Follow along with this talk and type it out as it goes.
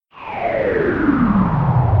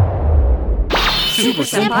Super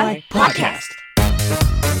Senpai Podcast.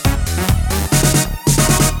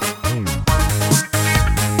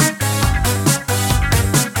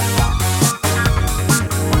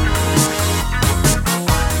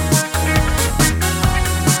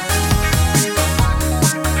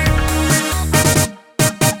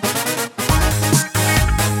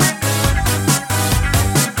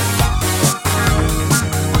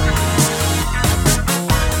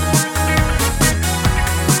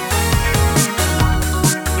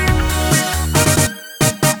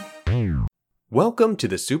 Welcome to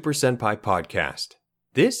the Super Senpai Podcast.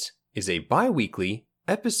 This is a bi-weekly,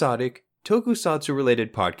 episodic,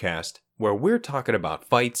 tokusatsu-related podcast where we're talking about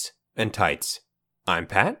fights and tights. I'm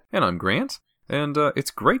Pat. And I'm Grant. And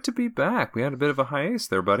it's great to be back. We had a bit of a hiatus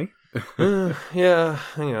there, buddy. Yeah,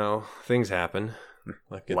 you know, things happen.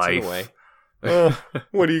 Life gets in the way.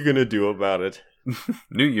 What are you going to do about it?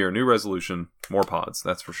 New year, new resolution, more pods,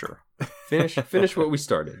 that's for sure. Finish what we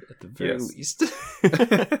started, at the very least.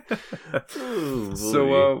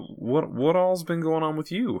 So, what all's been going on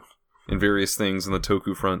with you in various things in the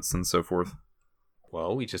Toku fronts and so forth?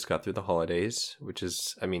 Well, we just got through the holidays, which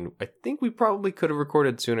is, I mean, I think we probably could have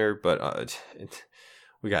recorded sooner, but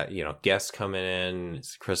we got, guests coming in,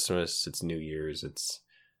 it's Christmas, it's New Year's,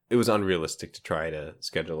 it was unrealistic to try to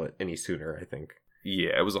schedule it any sooner, I think.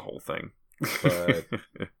 Yeah, it was a whole thing. But,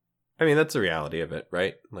 I mean, that's the reality of it,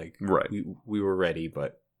 right? Like, right. We were ready,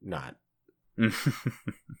 but not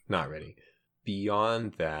ready.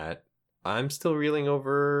 Beyond that, I'm still reeling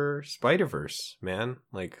over Spider-Verse, man.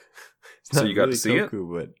 Like, so you got really to see it?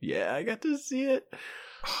 But yeah, I got to see it.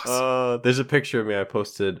 Awesome. There's a picture of me I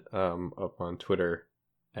posted up on Twitter,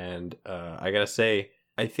 and I gotta say,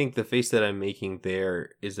 I think the face that I'm making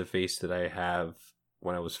there is a face that I have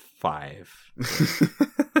when I was 5.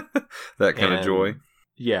 That kind of joy.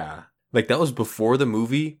 Yeah. Like, that was before the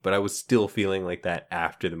movie, but I was still feeling like that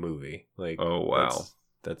after the movie. Like, oh, wow.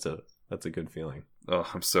 That's a good feeling. Oh,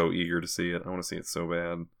 I'm so eager to see it. I want to see it so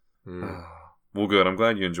bad. Well, good. I'm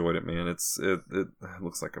glad you enjoyed it, man. It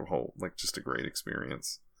looks like just a great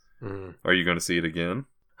experience. Are you going to see it again?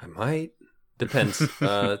 I might. Depends.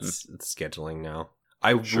 It's scheduling now.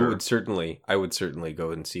 I would certainly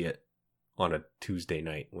go and see it on a Tuesday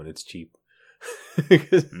night when it's cheap.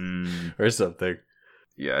 Or something.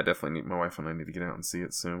 Yeah, I definitely need, my wife and I need to get out and see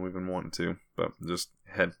it soon. We've been wanting to, but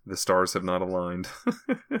the stars have not aligned.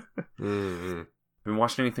 Been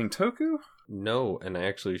watching anything Toku? No, and I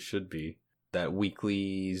actually should be. That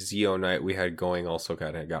weekly Zio night we had going also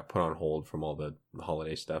kind of got put on hold from all the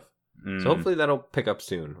holiday stuff. So hopefully that'll pick up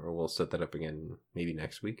soon, or we'll set that up again maybe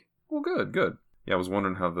next week. Well, good. Yeah, I was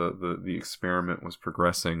wondering how the experiment was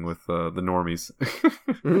progressing with the normies.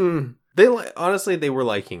 Honestly, they were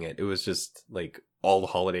liking it. It was just like all the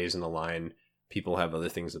holidays in the line. People have other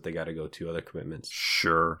things that they got to go to, other commitments.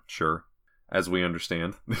 Sure. As we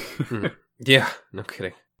understand. Yeah, no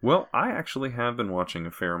kidding. Well, I actually have been watching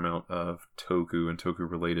a fair amount of Toku and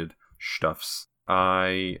Toku-related stuffs.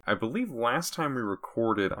 I believe last time we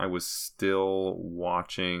recorded, I was still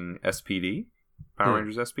watching SPD, Power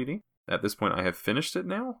Rangers SPD. At this point, I have finished it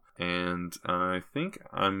now, and I think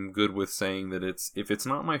I'm good with saying that if it's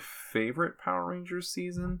not my favorite Power Rangers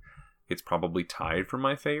season, it's probably tied for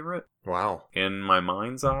my favorite. Wow. In my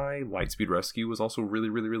mind's eye, Lightspeed Rescue was also really,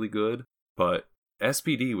 really, really good, but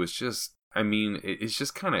SPD was just, I mean, it's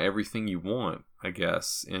just kind of everything you want, I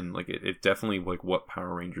guess, and like it definitely like what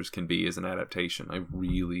Power Rangers can be as an adaptation. I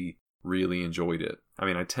really, really enjoyed it. I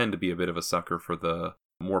mean, I tend to be a bit of a sucker for the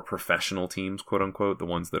more professional teams, quote unquote, the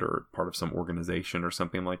ones that are part of some organization or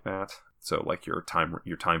something like that. So like your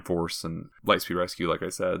Time Force and Lightspeed Rescue, like I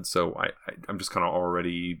said. So I'm just kind of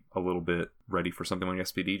already a little bit ready for something like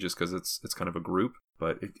SPD just because it's kind of a group.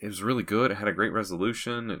 But it was really good. It had a great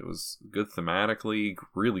resolution. It was good thematically,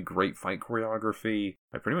 really great fight choreography.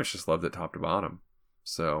 I pretty much just loved it top to bottom.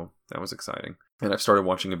 So that was exciting. And I've started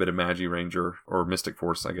watching a bit of Magi Ranger, or Mystic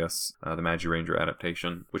Force, I guess, the Magi Ranger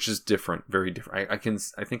adaptation, which is different, very different. I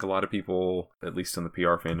think a lot of people, at least in the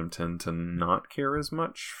PR fandom, tend to not care as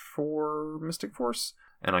much for Mystic Force.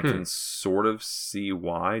 And I can sort of see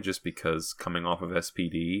why, just because coming off of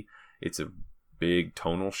SPD, it's a big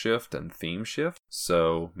tonal shift and theme shift.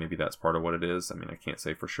 So maybe that's part of what it is. I mean, I can't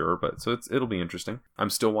say for sure, but so it'll be interesting. I'm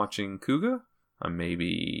still watching Kuga. I'm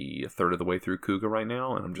maybe a third of the way through Kuga right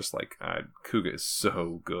now, and I'm just like, Kuga is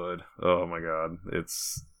so good. Oh my god,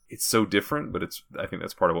 it's so different, but I think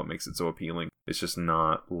that's part of what makes it so appealing. It's just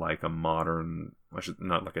not like a modern,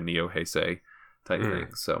 not like a Neo Heisei type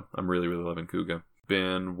thing. So I'm really, really loving Kuga.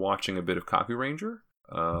 Been watching a bit of Kaku Ranger.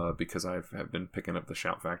 because have been picking up the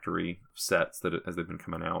Shout Factory sets as they've been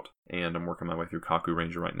coming out, and I'm working my way through Kaku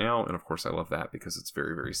Ranger right now, and of course I love that because it's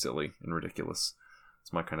very, very silly and ridiculous.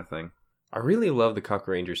 It's my kind of thing. I really love the Kaku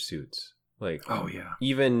Ranger suits. Like, oh yeah,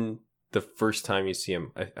 even the first time you see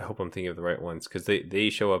them, I hope I'm thinking of the right ones, because they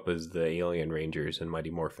show up as the Alien Rangers in Mighty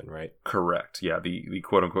Morphin, right? Correct. Yeah, the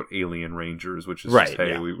quote unquote Alien Rangers, which is right, just, hey,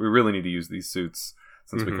 yeah. we really need to use these suits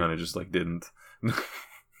since we kind of just like didn't.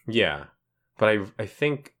 Yeah. But I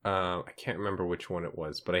think, I can't remember which one it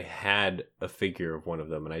was, but I had a figure of one of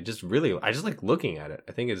them, and I just like looking at it.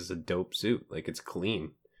 I think it's a dope suit. Like, it's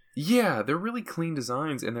clean. Yeah, they're really clean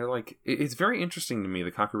designs, and they're like, it's very interesting to me,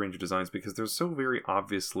 the Kaku Ranger designs, because they're so very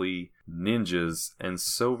obviously ninjas, and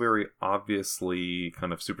so very obviously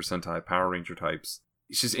kind of Super Sentai Power Ranger types.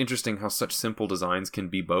 It's just interesting how such simple designs can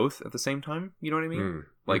be both at the same time, you know what I mean?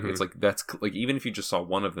 Like, it's like, that's, like, even if you just saw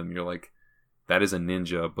one of them, you're like, that is a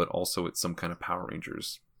ninja, but also it's some kind of Power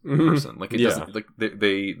Rangers person. Like, it doesn't, like,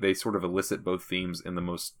 they sort of elicit both themes in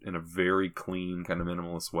a very clean, kind of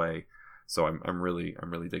minimalist way. So I'm really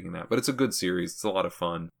digging that. But it's a good series. It's a lot of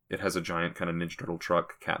fun. It has a giant kind of Ninja Turtle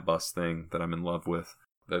truck cat bus thing that I'm in love with.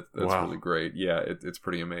 That's really great. Yeah, it's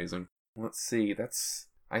pretty amazing. Let's see.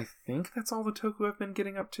 I think that's all the Toku I've been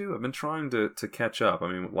getting up to. I've been trying to catch up. I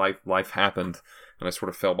mean, life happened, and I sort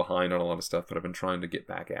of fell behind on a lot of stuff, but I've been trying to get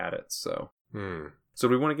back at it. So, So do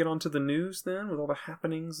we want to get on to the news then, with all the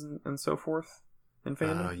happenings and so forth in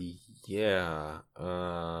fandom? Yeah.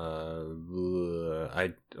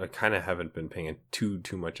 I kind of haven't been paying too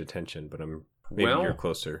much attention, but you're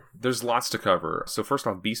closer. There's lots to cover. So first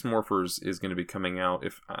off, Beast Morphers is going to be coming out,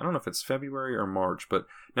 I don't know if it's February or March, but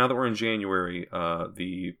now that we're in January,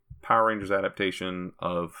 the Power Rangers adaptation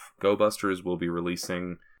of Go Busters will be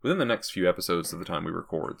releasing within the next few episodes of the time we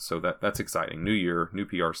record. So that's exciting. New year, new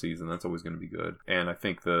PR season. That's always going to be good. And I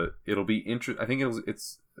think it'll be interesting. I think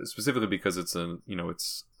it's specifically because it's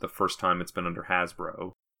it's the first time it's been under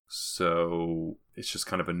Hasbro. So it's just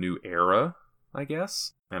kind of a new era, I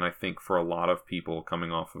guess. And I think for a lot of people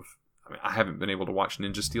coming off of, I haven't been able to watch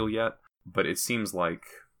Ninja Steel yet, but it seems like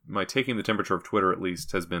my taking the temperature of Twitter at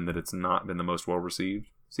least has been that it's not been the most well received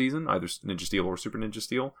season, either Ninja Steel or Super Ninja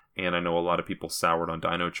Steel. And I know a lot of people soured on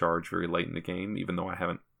Dino Charge very late in the game, even though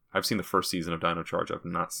I've seen the first season of Dino Charge. I've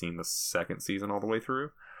not seen the second season all the way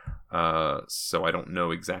through. So I don't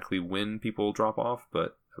know exactly when people drop off,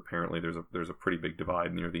 but apparently there's a pretty big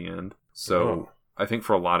divide near the end. So I think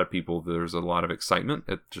for a lot of people, there's a lot of excitement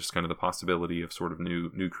at just kind of the possibility of sort of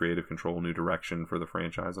new creative control, new direction for the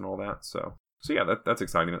franchise and all that. So yeah, that's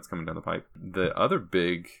exciting. That's coming down the pipe. The other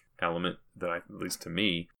big element that at least to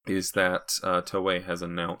me, is that Toei has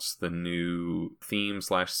announced the new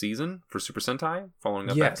theme/season for Super Sentai,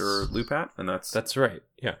 following up after Lupat, and that's right.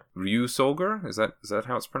 Yeah, Ryu Solgar. Is that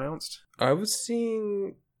how it's pronounced? I was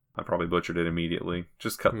seeing. I probably butchered it immediately.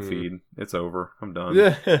 Just cut the feed. It's over. I'm done.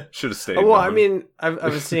 Should have stayed. Well, I mean, I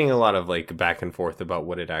was seeing a lot of like back and forth about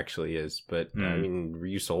what it actually is, but I mean,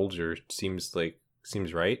 Ryu Soldier seems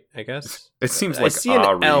right. I guess it seems like I see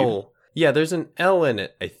an L. Yeah, there's an L in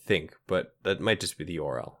it, I think, but that might just be the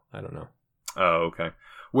URL. I don't know. Oh, okay.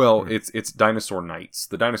 Well, it's Dinosaur Nights,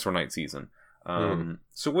 the Dinosaur Night season.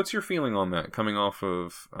 So what's your feeling on that? Coming off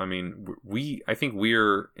of, I mean, I think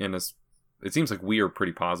we're in it seems like we are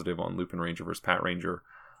pretty positive on Lupin Ranger versus Pat Ranger,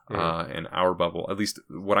 and our bubble. At least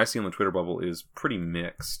what I see on the Twitter bubble is pretty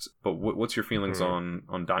mixed. But what's your feelings on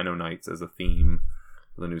Dino Nights as a theme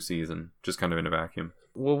for the new season? Just kind of in a vacuum.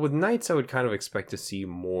 Well, with Knights, I would kind of expect to see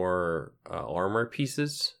more armor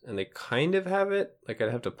pieces, and they kind of have it. Like,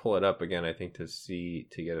 I'd have to pull it up again, I think, to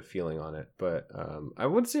get a feeling on it. But I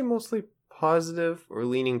would say mostly positive or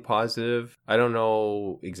leaning positive. I don't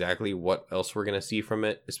know exactly what else we're gonna see from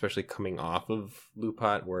it, especially coming off of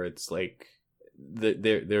Lupat, where it's like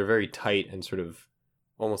they're very tight and sort of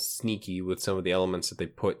almost sneaky with some of the elements that they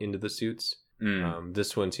put into the suits.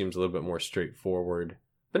 This one seems a little bit more straightforward,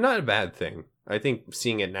 but not a bad thing. I think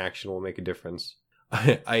seeing it in action will make a difference.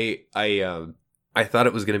 I thought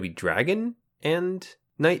it was going to be dragon and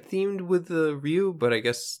night themed with the Ryu, but I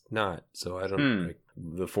guess not. So I don't like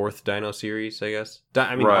the fourth Dino series, I guess.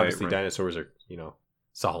 I mean, obviously dinosaurs are,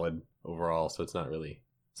 solid overall, so it's not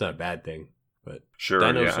a bad thing. But sure,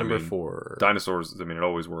 Dinos number 4. Dinosaurs, I mean, it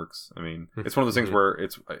always works. I mean, it's one of those things where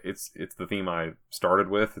it's the theme I started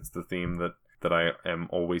with. It's the theme that I am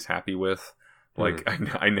always happy with. Like,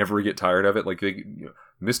 I never get tired of it. Like,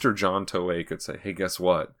 Mr. John Toei could say, hey, guess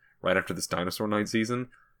what? Right after this Dinosaur Night season,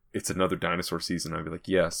 it's another dinosaur season. I'd be like,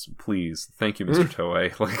 yes, please. Thank you, Mr.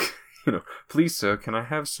 Toei. Like, please sir, can I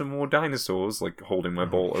have some more dinosaurs? Like holding my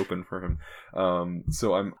bowl open for him.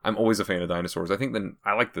 So I'm always a fan of dinosaurs. I think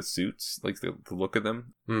I like the suits, like the look of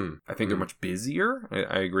them. I think they're much busier.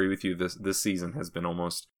 I agree with you. This season has been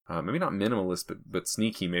almost maybe not minimalist, but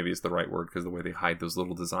sneaky maybe is the right word, because the way they hide those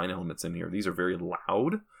little design elements in here. These are very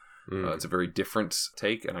loud. It's a very different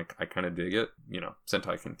take, and I kind of dig it.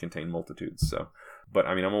 Sentai can contain multitudes, so. But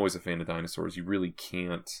I mean, I'm always a fan of dinosaurs. You really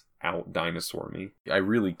can't out dinosaur me. I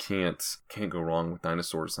really can't go wrong with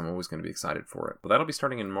dinosaurs. I'm always going to be excited for it. But that'll be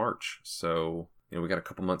starting in March, so we got a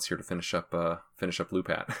couple months here to finish up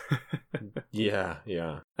Loopat.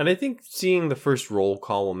 Yeah. And I think seeing the first roll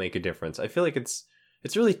call will make a difference. I feel like it's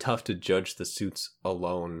really tough to judge the suits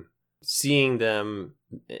alone. Seeing them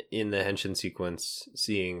in the henshin sequence,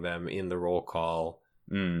 seeing them in the roll call,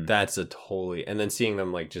 that's a totally... And then seeing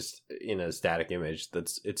them like just in a static image,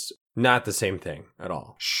 it's not the same thing at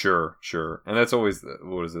all. Sure. And that's always,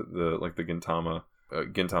 what is it, the Gintama.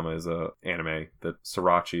 Gintama is a anime that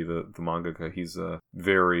Sorachi, the mangaka, he's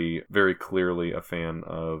very, very clearly a fan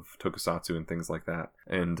of tokusatsu and things like that.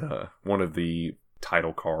 And one of the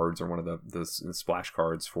title cards, or one of the splash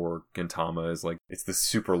cards for Gintama, is like, it's this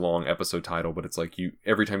super long episode title, but it's like,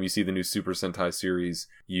 every time you see the new Super Sentai series,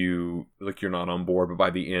 you're not on board, but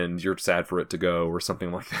by the end you're sad for it to go, or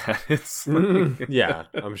something like that. It's like, yeah,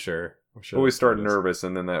 I'm sure always start nervous,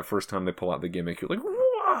 and then that first time they pull out the gimmick, you're like,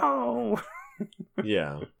 whoa.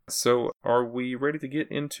 Yeah. So are we ready to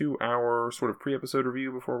get into our sort of pre-episode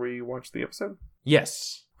review before we watch the episode?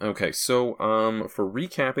 Yes. Okay, so for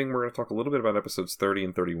recapping, we're going to talk a little bit about episodes 30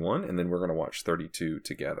 and 31, and then we're going to watch 32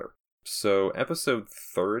 together. So episode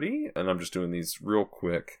 30, and I'm just doing these real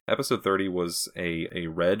quick. Episode 30 was a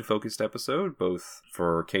red-focused episode, both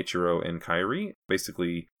for Keiichiro and Kairi.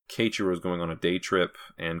 Basically, Keiichiro is going on a day trip,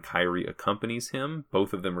 and Kairi accompanies him.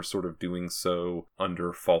 Both of them are sort of doing so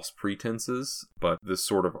under false pretenses, but the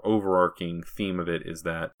sort of overarching theme of it is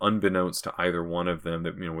that, unbeknownst to either one of them,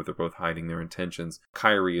 that where they're both hiding their intentions,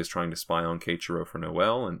 Kairi is trying to spy on Keiichiro for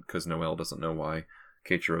Noelle, and because Noelle doesn't know why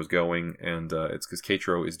Keiichiro's going, and it's because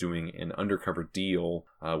Keiichiro is doing an undercover deal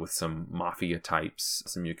with some mafia types,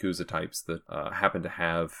 some Yakuza types that happen to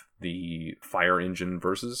have the fire engine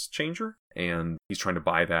versus changer, and he's trying to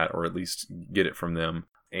buy that, or at least get it from them.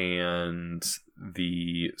 And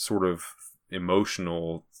the sort of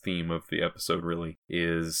emotional theme of the episode really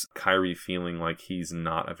is Kairi feeling like he's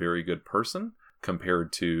not a very good person,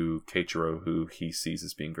 compared to Keiichiro, who he sees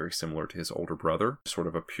as being very similar to his older brother, sort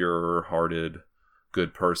of a pure-hearted,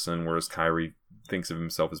 good person, whereas Kairi thinks of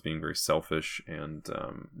himself as being very selfish and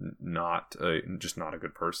just not a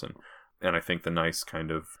good person. And I think the nice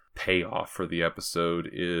kind of payoff for the episode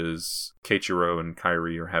is Keiichiro and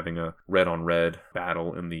Kairi are having a red-on-red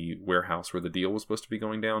battle in the warehouse where the deal was supposed to be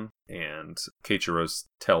going down, and Keiichiro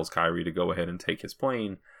tells Kairi to go ahead and take his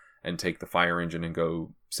plane and take the fire engine and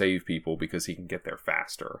go save people because he can get there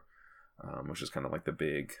faster, which is kind of like the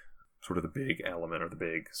big element, or the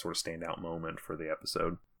big sort of standout moment for the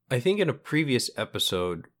episode. I think in a previous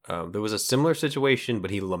episode, there was a similar situation,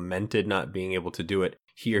 but he lamented not being able to do it.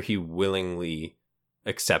 Here, he willingly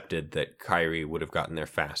accepted that Kairi would have gotten there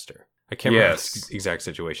faster. I can't remember the exact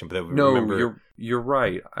situation, but you're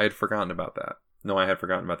right. I had forgotten about that. No, I had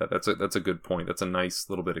forgotten about that. That's a good point. That's a nice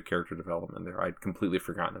little bit of character development there. I'd completely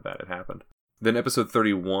forgotten that it happened. Then episode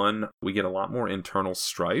 31, we get a lot more internal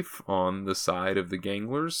strife on the side of the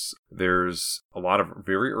Ganglers. There's a lot of,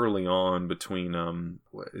 very early on, between,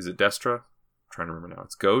 is it Destra? I'm trying to remember now.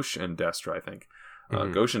 It's Ghosh and Destra, I think.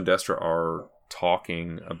 Ghosh and Destra are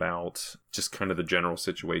talking about just kind of the general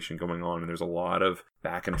situation going on, and there's a lot of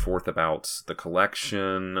back and forth about the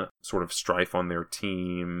collection, sort of strife on their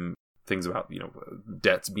team, things about,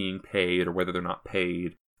 debts being paid or whether they're not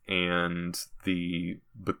paid. And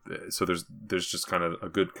so there's just kind of a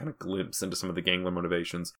good kind of glimpse into some of the Gangler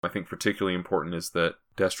motivations. I think particularly important is that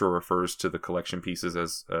Destra refers to the collection pieces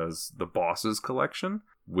as the boss's collection,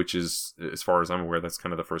 which is, as far as I'm aware, that's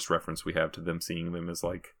kind of the first reference we have to them, seeing them as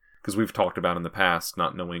like, because we've talked about in the past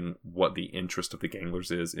not knowing what the interest of the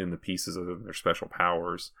Ganglers is in the pieces of their special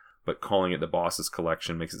powers, but calling it the boss's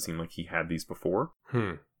collection makes it seem like he had these before.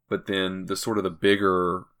 But then the sort of the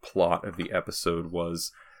bigger plot of the episode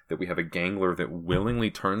was that we have a Gangler that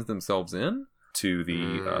willingly turns themselves in to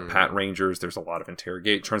the Pat Rangers. There's a lot of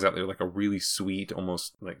interrogate. Turns out they're like a really sweet,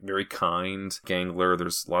 almost like very kind Gangler.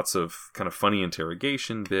 There's lots of kind of funny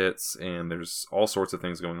interrogation bits, and there's all sorts of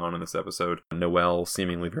things going on in this episode. Noelle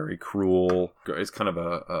seemingly very cruel. It's kind of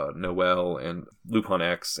a Noelle and Lupin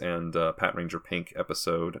X and Pat Ranger Pink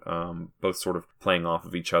episode, both sort of playing off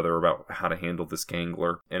of each other about how to handle this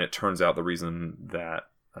Gangler. And it turns out the reason that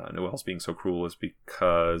Noel's being so cruel is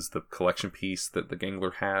because the collection piece that the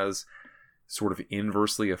Gangler has sort of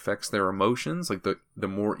inversely affects their emotions. Like the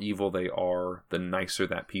more evil they are, the nicer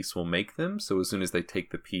that piece will make them. So as soon as they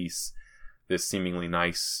take the piece, this seemingly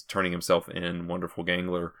nice, turning himself in, wonderful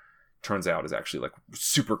Gangler turns out is actually like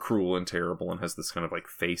super cruel and terrible and has this kind of like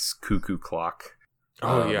face cuckoo clock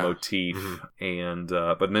motif. Mm-hmm. And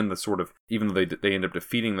but then the sort of, even though they end up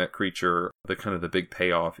defeating that creature, the kind of the big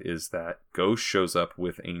payoff is that Ghost shows up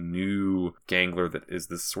with a new Gangler that is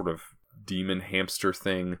this sort of demon hamster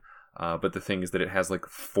thing. But the thing is that it has like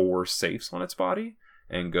 4 safes on its body,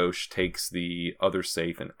 and Ghost takes the other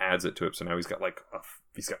safe and adds it to it. So now he's got like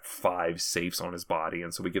he's got 5 safes on his body,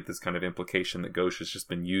 and so we get this kind of implication that Ghost has just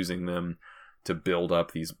been using them to build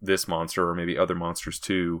up this monster or maybe other monsters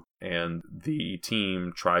too. And the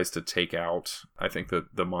team tries to take out, I think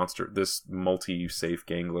the monster, this multi-safe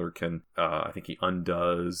Gangler can, I think he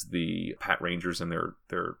undoes the Pat Rangers in their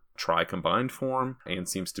tri-combined form and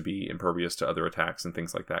seems to be impervious to other attacks and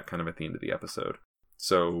things like that kind of at the end of the episode.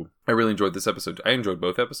 So I really enjoyed this episode. I enjoyed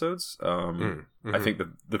both episodes. I think the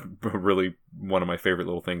really one of my favorite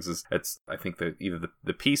little things is I think that either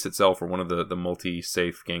the piece itself or one of the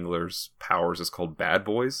multi-safe Gangler's powers is called Bad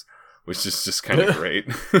Boys, which is just kind of great.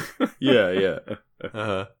 Yeah.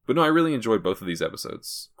 Uh-huh. But no, I really enjoyed both of these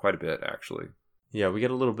episodes quite a bit, actually. Yeah, we get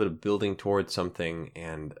a little bit of building towards something,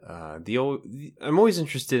 and I'm always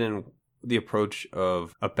interested in the approach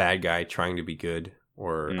of a bad guy trying to be good.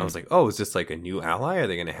 Or I was like, oh, is this like a new ally? Are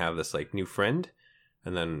they going to have this like new friend?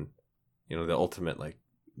 And then, the ultimate like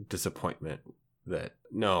disappointment that,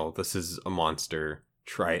 no, this is a monster.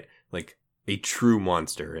 Try it. Like a true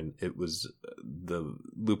monster. And it was the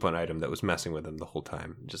Lupin item that was messing with him the whole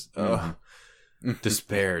time. Just,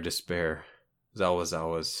 despair.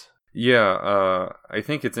 Zawas. Yeah, I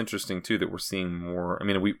think it's interesting too that we're seeing more. I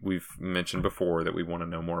mean, we've mentioned before that we want to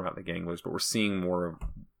know more about the Ganglers, but we're seeing more of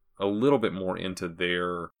a little bit more into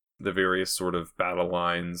the various sort of battle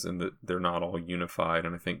lines, and that they're not all unified.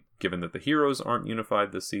 And I think given that the heroes aren't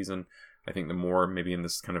unified this season, I think the more maybe in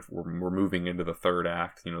this kind of, we're moving into the third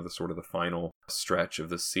act, the sort of the final stretch of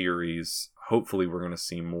the series. Hopefully we're going to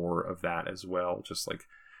see more of that as well. Just like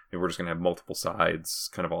maybe we're just going to have multiple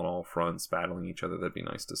sides kind of on all fronts battling each other. That'd be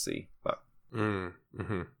nice to see. But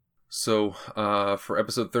So for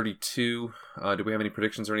episode 32, do we have any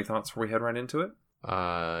predictions or any thoughts before we head right into it?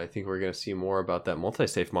 I think we're going to see more about that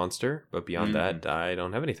multi-safe monster, but beyond that, I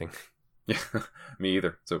don't have anything. Yeah, me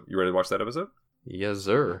either. So, you ready to watch that episode? Yes,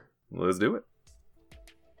 sir. Let's do it.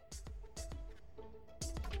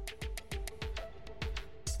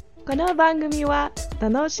 この番組は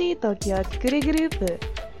楽しい時を作るグループ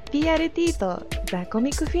PRT とザ・コ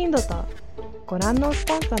ミックフィンドとご覧のス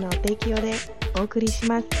ポンサーの提供でお送りし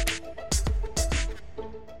ます。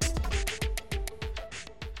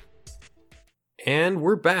And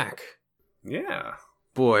we're back. Yeah.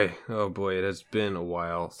 Boy, it has been a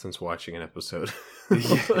while since watching an episode.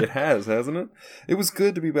 It has, hasn't it? It was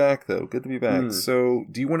good to be back, though. Good to be back. So,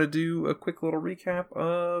 do you want to do a quick little recap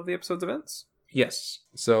of the episode's events? Yes.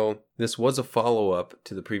 So, this was a follow-up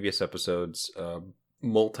to the previous episode's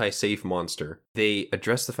multi-safe monster. They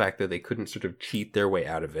addressed the fact that they couldn't sort of cheat their way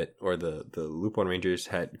out of it, or the Lupin Rangers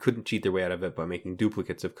couldn't cheat their way out of it by making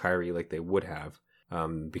duplicates of Kairi like they would have.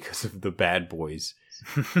 Because of the bad boys.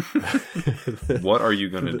 What are you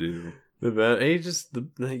going to do? They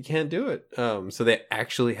can't do it. So they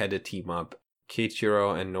actually had to team up.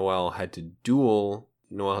 Keiichiro and Noel had to duel.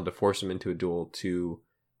 Noel had to force him into a duel to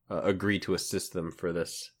agree to assist them for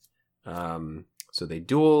this. So they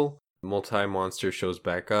duel. Multi-monster shows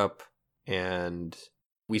back up. And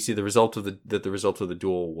we see the result of the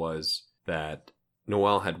duel was that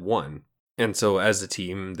Noel had won. And so as a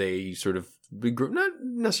team, they sort of, not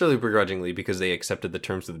necessarily begrudgingly, because they accepted the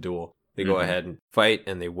terms of the duel. They go ahead and fight,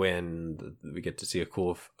 and they win. We get to see a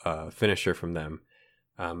cool finisher from them.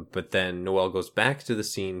 But then Noel goes back to the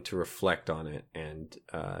scene to reflect on it, and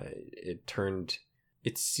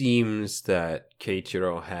it seems that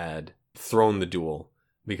Keiichiro had thrown the duel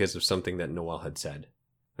because of something that Noel had said.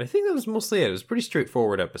 But I think that was mostly it. It was a pretty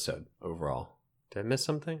straightforward episode overall. Did I miss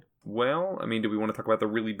something? Well, I mean, do we want to talk about the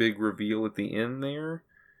really big reveal at the end there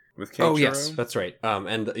with Keiichiro? Oh, yes, that's right.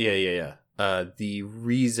 The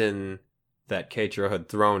reason that Keiichiro had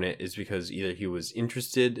thrown it is because either he was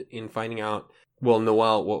interested in finding out. Well,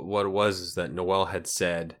 Noel, what it was is that Noel had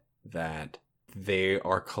said that they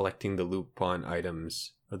are collecting the Lupin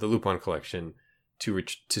items, or the Lupin collection, to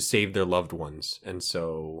save their loved ones, and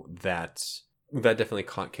so that definitely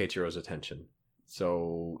caught Keiichiro's attention.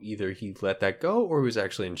 So either he let that go, or he was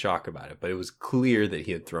actually in shock about it. But it was clear that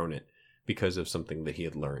he had thrown it because of something that he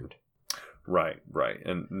had learned. Right.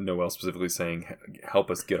 And Noel specifically saying, help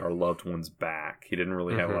us get our loved ones back. He didn't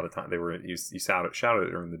really have a lot of time. He shouted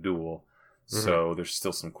it during the duel. So there's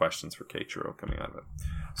still some questions for Keiichiro coming out of it.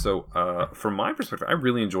 So from my perspective, I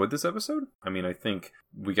really enjoyed this episode. I mean, I think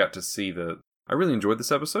we got to see I really enjoyed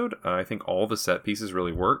this episode. I think all the set pieces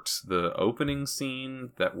really worked. The opening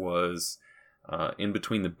scene that was in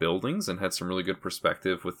between the buildings and had some really good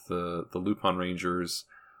perspective with the Lupin Rangers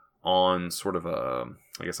on sort of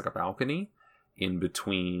I guess like a balcony in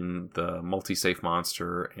between the multi-safe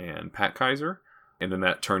monster and Pat Kaiser. And then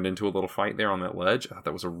that turned into a little fight there on that ledge. I thought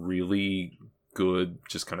that was a really good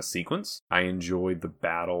just kind of sequence. I enjoyed the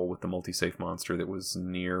battle with the multi-safe monster that was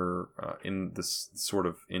near in this sort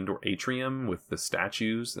of indoor atrium with the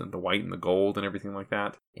statues and the white and the gold and everything like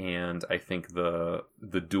that. And I think the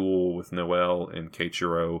duel with Noel and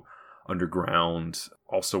Keiichiro underground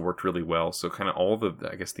also worked really well. So kind of all the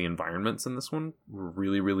environments in this one were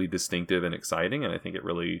really, really distinctive and exciting. And I think it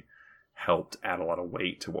really helped add a lot of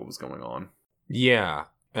weight to what was going on. Yeah.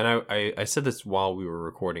 And I said this while we were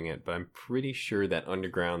recording it, but I'm pretty sure that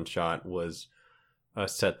underground shot was a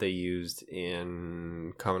set they used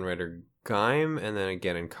in Kamen Rider Gaim and then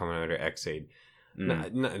again in Kamen Rider X-Aid.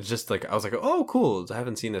 Just like, I was like, oh, cool. I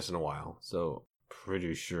haven't seen this in a while. So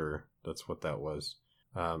pretty sure that's what that was.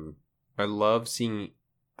 I love seeing,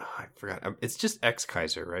 I forgot. It's just X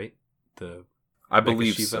Kaiser, right? I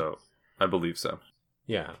believe so.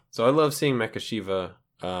 Yeah. So I love seeing Mecha Shiva.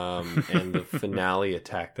 And the finale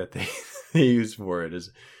attack that they use for it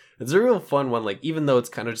it's a real fun one. Like, even though it's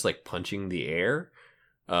kind of just like punching the air,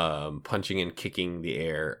 punching and kicking the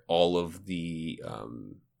air, all of the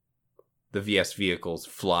VS vehicles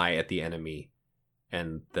fly at the enemy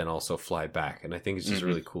and then also fly back, and I think it's just a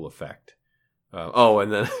really cool effect.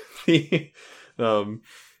 And then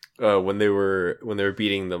when they were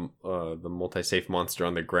beating the multi-safe monster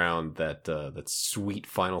on the ground, that sweet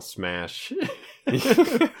final smash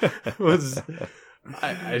was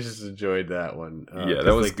I just enjoyed that one.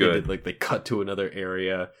 That was good. They cut to another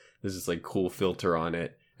area. There's this like cool filter on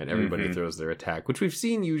it, and everybody throws their attack, which we've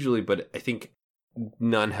seen usually, but I think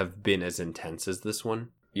none have been as intense as this one.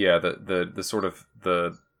 Yeah, the sort of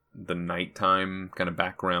the nighttime kind of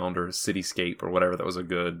background or cityscape or whatever, that was a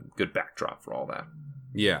good backdrop for all that.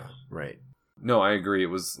 Yeah, right. No, I agree. It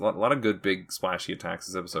was a lot of good, big, splashy attacks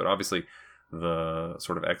this episode. Obviously, the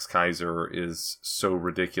sort of X-Kaiser is so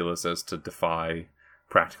ridiculous as to defy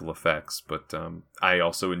practical effects, but I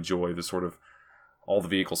also enjoy the sort of all the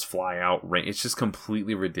vehicles fly out. It's just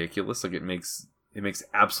completely ridiculous. Like, it makes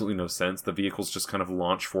absolutely no sense. The vehicles just kind of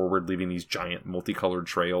launch forward, leaving these giant multicolored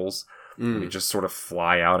trails. They just sort of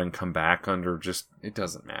fly out and come back under just... It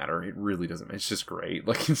doesn't matter. It really doesn't. It's just great.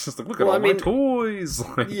 Like, it's just like, look at all my toys.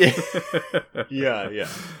 Like, yeah. Yeah.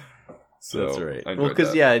 So that's right. Well,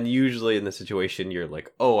 because, and usually in the situation, you're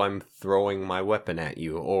like, oh, I'm throwing my weapon at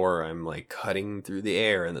you, or I'm, like, cutting through the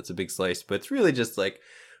air, and that's a big slice. But it's really just like,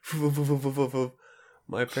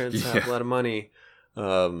 my parents have a lot of money.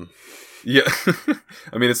 Yeah.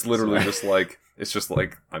 I mean, it's literally just like... It's just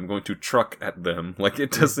like, I'm going to truck at them. Like, it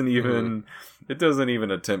doesn't even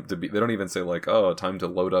attempt to be, they don't even say like, oh, time to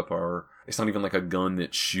load up it's not even like a gun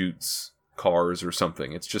that shoots cars or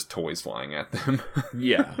something. It's just toys flying at them.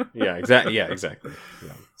 Exactly. Yeah.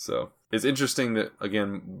 So it's interesting that,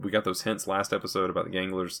 again, we got those hints last episode about the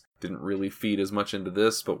Ganglers. Didn't really feed as much into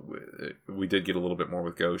this, but we did get a little bit more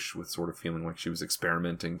with Gauche, with sort of feeling like she was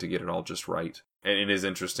experimenting to get it all just right. And it is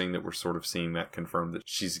interesting that we're sort of seeing that confirmed, that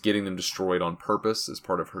she's getting them destroyed on purpose as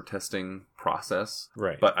part of her testing process.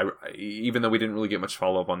 Right. But even though we didn't really get much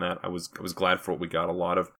follow-up on that, I was glad for what we got. A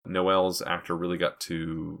lot of Noel's actor really got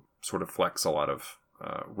to sort of flex a lot of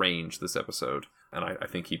range this episode. And I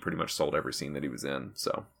think he pretty much sold every scene that he was in.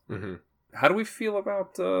 So, How do we feel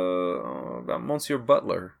about Monsieur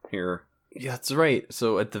Butler here? Yeah, that's right.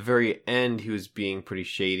 So at the very end, he was being pretty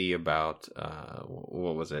shady about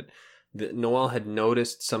what was it? Noel had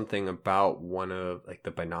noticed something about one of like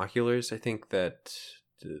the binoculars, I think, that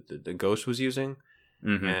the ghost was using,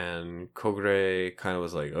 and Kogure kind of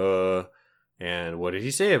was like, and what did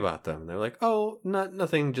he say about them? And they're like, oh,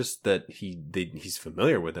 nothing, just that he's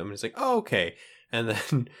familiar with them. And he's like, oh, okay. And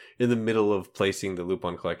then in the middle of placing the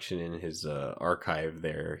Lupin collection in his archive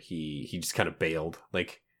there, he just kind of bailed,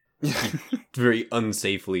 like. He very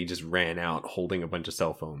unsafely just ran out holding a bunch of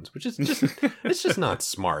cell phones, which is just it's just not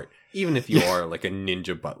smart, even if you are like a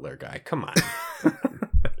ninja butler guy. Come on.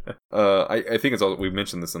 I think it's all, we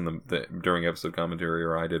mentioned this in during episode commentary,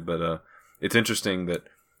 or I did, but it's interesting that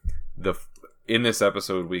in this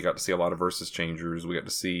episode we got to see a lot of versus changers. We got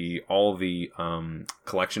to see all the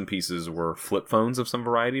collection pieces were flip phones of some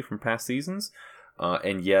variety from past seasons,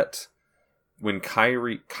 and yet when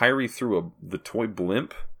Kyrie threw the toy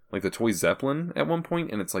blimp, like the toy Zeppelin at one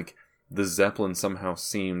point, and it's like the Zeppelin somehow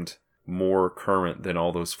seemed more current than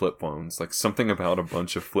all those flip phones. Like something about a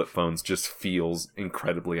bunch of flip phones just feels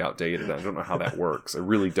incredibly outdated. I don't know how that works. I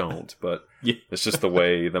really don't, but it's just the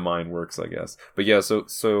way the mind works, I guess. But yeah, so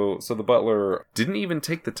the butler didn't even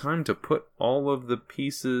take the time to put all of the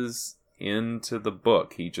pieces into the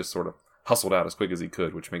book. He just sort of hustled out as quick as he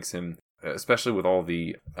could, which makes him, especially with all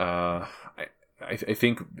the I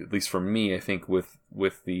think, at least for me, I think with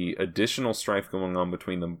the additional strife going on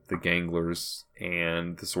between the ganglers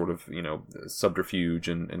and the sort of, subterfuge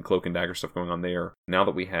and cloak and dagger stuff going on there, now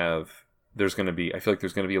that we have, I feel like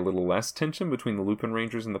there's going to be a little less tension between the Lupin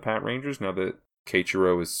Rangers and the Pat Rangers, now that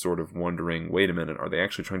Keiichiro is sort of wondering, wait a minute, are they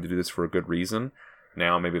actually trying to do this for a good reason?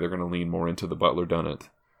 Now maybe they're going to lean more into the Butler Done It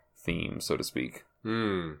theme, so to speak,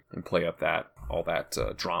 and play up all that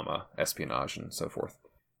drama, espionage, and so forth.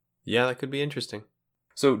 Yeah, that could be interesting.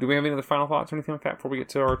 So, do we have any other final thoughts or anything like that before we get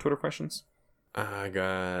to our Twitter questions? Nope,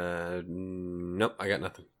 I got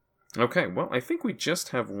nothing. Okay, well, I think we just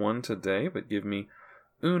have one today, but give me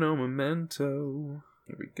uno momento.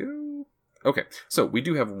 Here we go. Okay, so we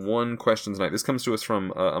do have one question tonight. This comes to us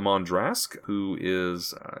from Amon Drask, who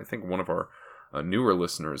is, I think, one of our newer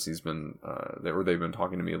listeners. He's been, they've been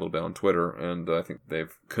talking to me a little bit on Twitter, and I think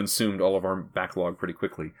they've consumed all of our backlog pretty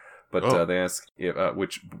quickly. But they ask,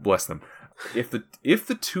 which, bless them, if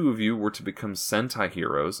the two of you were to become Sentai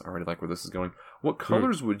heroes, I already like where this is going, what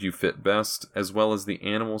colors would you fit best, as well as the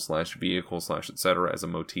animal/vehicle/ etc. as a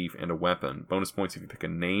motif and a weapon? Bonus points if you pick a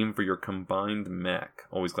name for your combined mech.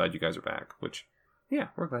 Always glad you guys are back, which, yeah,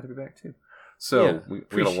 we're glad to be back too. So,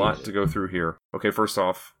 we got a lot to go through here. Okay, first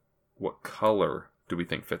off, what color do we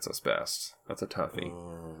think fits us best? That's a toughie.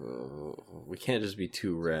 We can't just be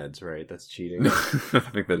two reds, right? That's cheating. I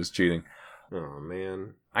think that is cheating. Oh,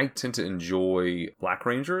 man. I tend to enjoy Black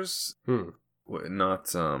Rangers.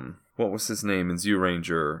 Not, what was his name in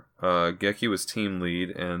Zyuranger? Geki was team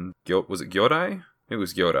lead, and was it Gyodai? It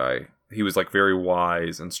was Gyodai. He was, like, very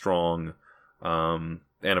wise and strong. And,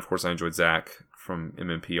 of course, I enjoyed Zack from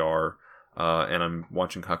MMPR. And I'm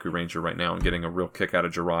watching Kaku Ranger right now and getting a real kick out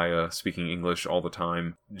of Jiraiya speaking English all the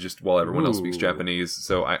time, just while everyone else speaks Japanese.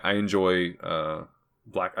 So I enjoy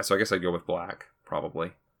Black. So I guess I'd go with Black,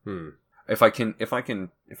 probably. If I can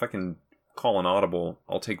call an audible,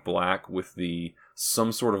 I'll take Black with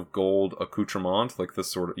some sort of gold accoutrement, like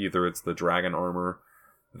this sort of, either it's the dragon armor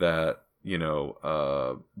that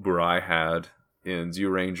Burai had in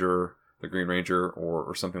Zyuranger, the Green Ranger,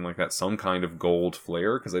 or something like that, some kind of gold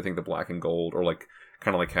flare, because I think the black and gold, or like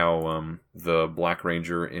kind of like how the Black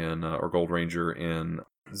Ranger in or Gold Ranger in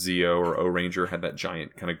Zeo or O Ranger had that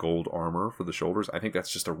giant kind of gold armor for the shoulders. I think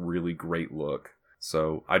that's just a really great look.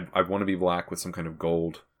 So I'd want to be Black with some kind of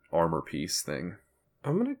gold armor piece thing.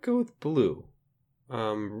 I'm gonna go with blue.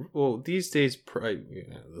 Well, these days,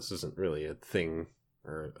 this isn't really a thing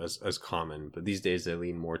or as common, but these days I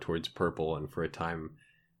lean more towards purple, and for a time,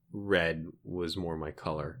 red was more my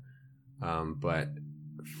color. But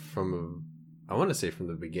I want to say from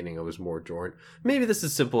the beginning I was more Jordan. Maybe this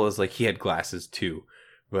is simple as like he had glasses too,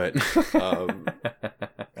 but because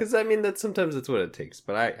I mean sometimes that's what it takes.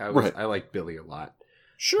 But I like Billy a lot.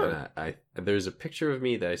 Sure. And there's a picture of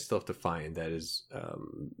me that I still have to find that is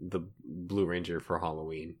the Blue Ranger for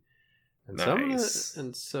Halloween. And nice.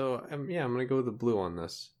 I'm gonna go with the blue on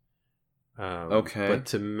this. Okay. But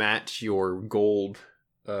to match your gold,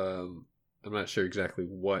 I'm not sure exactly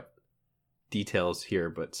what details here,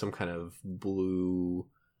 but some kind of blue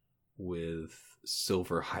with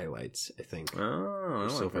silver highlights, I think. Oh,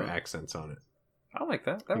 silver accents on it. I like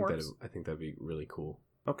that. That works. I think that'd be really cool.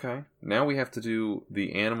 Okay. Now we have to do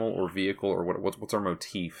the animal or vehicle, or what's our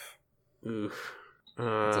motif? Oof.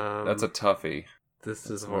 That's a toughie.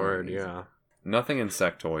 This is hard, yeah. Nothing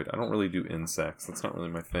insectoid. I don't really do insects. That's not really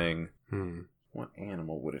my thing. What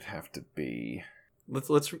animal would it have to be?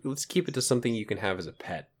 Let's keep it to something you can have as a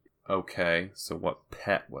pet. Okay, so what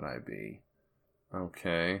pet would I be?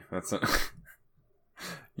 Okay, that's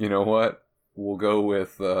you know what? We'll go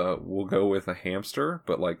with a hamster,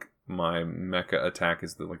 but like my mecha attack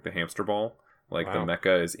is the hamster ball. Like the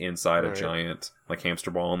mecha is inside a giant like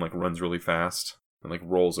hamster ball and like runs really fast and like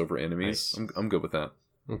rolls over enemies. Nice. I'm good with that.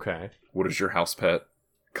 Okay. What is your house pet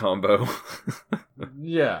combo?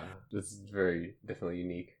 Yeah, this is definitely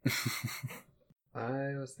unique.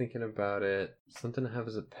 I was thinking about it. Something to have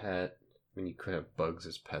as a pet. I mean, you could have bugs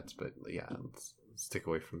as pets, but yeah, let's stick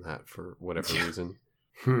away from that for whatever reason.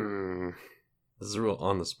 This is a real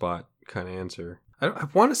on the spot kind of answer. I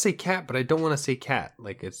want to say cat, but I don't want to say cat.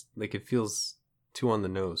 Like it feels too on the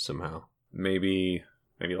nose somehow. Maybe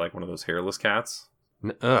Maybe like one of those hairless cats.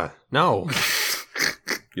 No.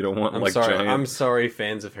 You don't want I'm like sorry. giant. I'm sorry,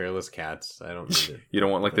 fans of hairless cats. I don't need it. You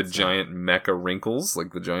don't want like the That's giant mecha wrinkles,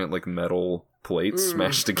 like the giant like metal plates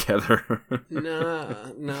smashed together.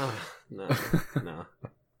 No. I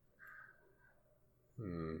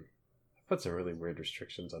put some really weird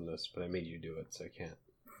restrictions on this, but I made you do it, so I can't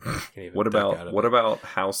even What duck out of about it.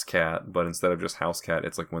 house cat? But instead of just house cat,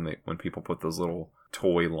 it's like when people put those little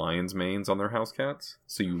toy lion's manes on their house cats,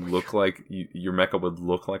 so you look like your mecha would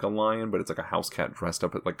look like a lion, but it's like a house cat dressed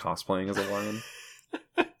up like cosplaying as a lion.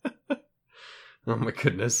 Oh my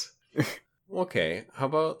goodness. Okay, how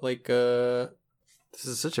about like this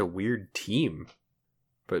is such a weird team,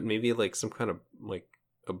 but maybe like some kind of like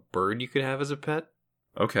a bird you could have as a pet.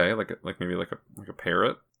 Okay, maybe like a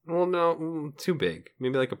parrot. Well, no, too big.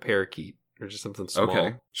 Maybe like a parakeet or just something small.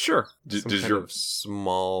 Okay, sure. Some kind of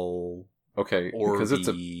small. Okay, because it's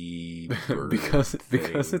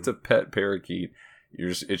because it's a pet parakeet.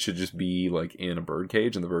 It should just be like in a bird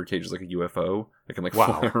cage, and the bird cage is like a UFO that can like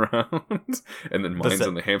fly around, and then mine's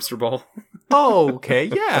in the hamster ball. Oh, okay,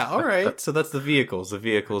 yeah, all right. So that's the vehicles. The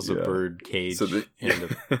vehicles of bird cage. So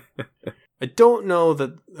I don't know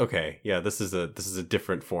that. Okay, yeah, this is a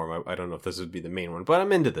different form. I don't know if this would be the main one, but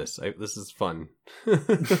I'm into this. This is fun.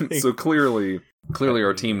 So clearly,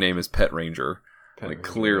 our team name is Pet Ranger.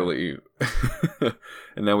 Clearly,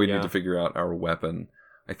 and now we need to figure out our weapon.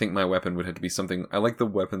 I think my weapon would have to be something. I like the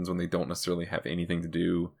weapons when they don't necessarily have anything to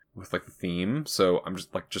do with like the theme. So I'm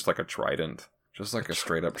just like a trident, just like a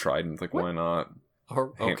straight up trident. Like why not?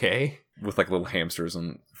 Okay, with like little hamsters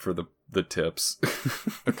and for the tips.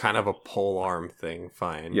 A kind of a pole arm thing.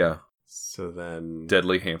 Fine. Yeah. So then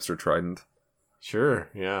deadly hamster trident. Sure.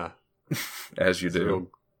 Yeah. As you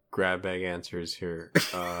do. Grab bag answers here.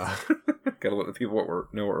 Gotta let the people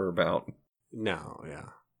know what we're about. No. Yeah.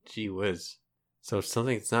 Gee whiz. So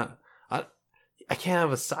something it's not. I can't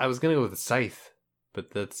have a. I was gonna go with a scythe,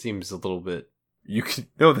 but that seems a little bit. You can.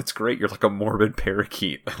 No, that's great. You're like a morbid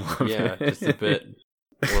parakeet. I love it. Just a bit.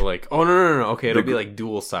 Or like, oh no. Okay, it'll be like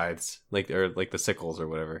dual scythes, like the sickles or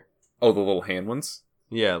whatever. Oh, the little hand ones.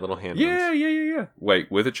 Yeah, little hand ones. Yeah.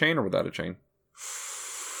 Wait, with a chain or without a chain?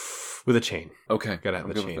 With a chain. Okay, gotta have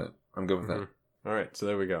the chain. I'm good with that. All right, so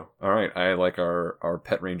there we go. All right, I like our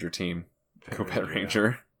Pet Ranger team. Pet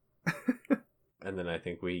Ranger. Yeah. And then I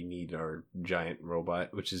think we need our giant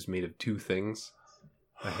robot, which is made of two things: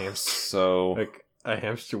 a hamster, like a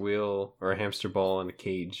hamster wheel or a hamster ball and a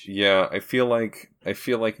cage. Yeah, I feel like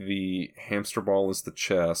the hamster ball is the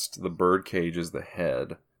chest, the bird cage is the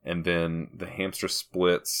head, and then the hamster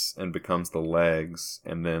splits and becomes the legs,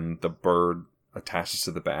 and then the bird attaches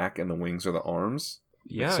to the back, and the wings are the arms.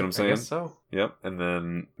 Yeah, see what I'm saying? I guess so. Yep, and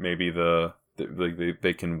then maybe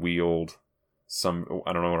they can wield.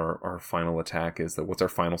 I don't know what our final attack is. What's our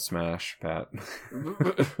final smash, Pat?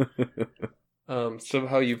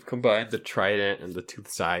 Somehow you've combined the trident and the two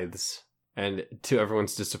scythes, and to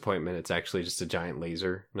everyone's disappointment, it's actually just a giant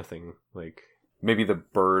laser. Nothing like maybe the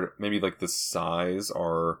bird. Maybe like the size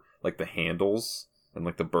are like the handles, and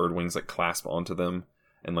like the bird wings like clasp onto them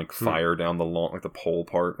and like fire down the long like the pole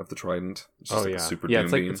part of the trident. It's just a super doom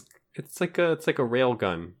beam. It's like a rail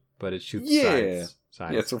gun, but it shoots sides.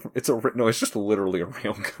 Yeah, it's just literally a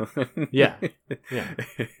rail gun. Yeah.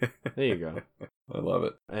 There you go. I love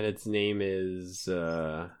it. And its name is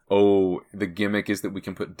the gimmick is that we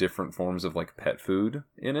can put different forms of like pet food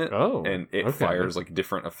in it. Oh, and it fires like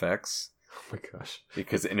different effects. Oh my gosh!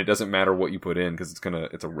 And it doesn't matter what you put in because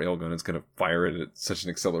it's a rail gun. It's gonna fire it at such an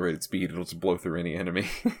accelerated speed it'll just blow through any enemy.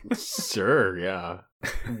 Sure, yeah.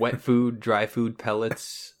 Wet food, dry food,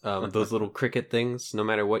 pellets, those little cricket things. No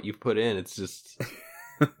matter what you put in, it's just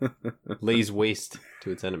lays waste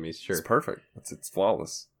to its enemies. Sure, it's perfect. It's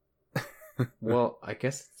flawless. Well, I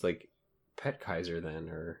guess it's like Pet Kaiser then,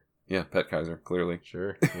 or Pet Kaiser. Clearly,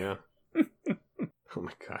 sure, yeah. Oh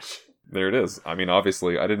my gosh. There it is. I mean,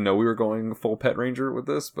 obviously, I didn't know we were going full Pet Ranger with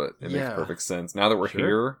this, but it makes perfect sense. Now that we're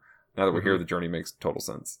here, the journey makes total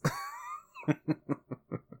sense.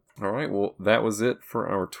 All right, well, that was it for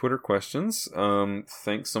our Twitter questions.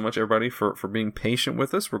 Thanks so much, everybody, for being patient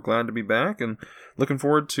with us. We're glad to be back and looking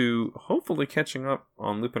forward to hopefully catching up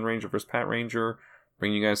on Lupin Ranger vs. Pat Ranger,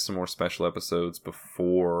 bringing you guys some more special episodes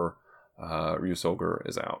before Ryusoulger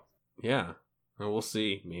is out. Yeah. And we'll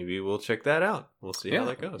see. Maybe we'll check that out. We'll see how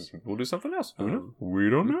that goes. We'll do something else. We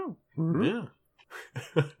don't know.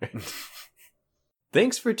 Yeah.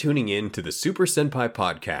 Thanks for tuning in to the Super Senpai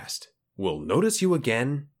Podcast. We'll notice you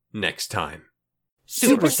again next time.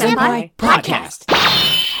 Super Senpai Podcast.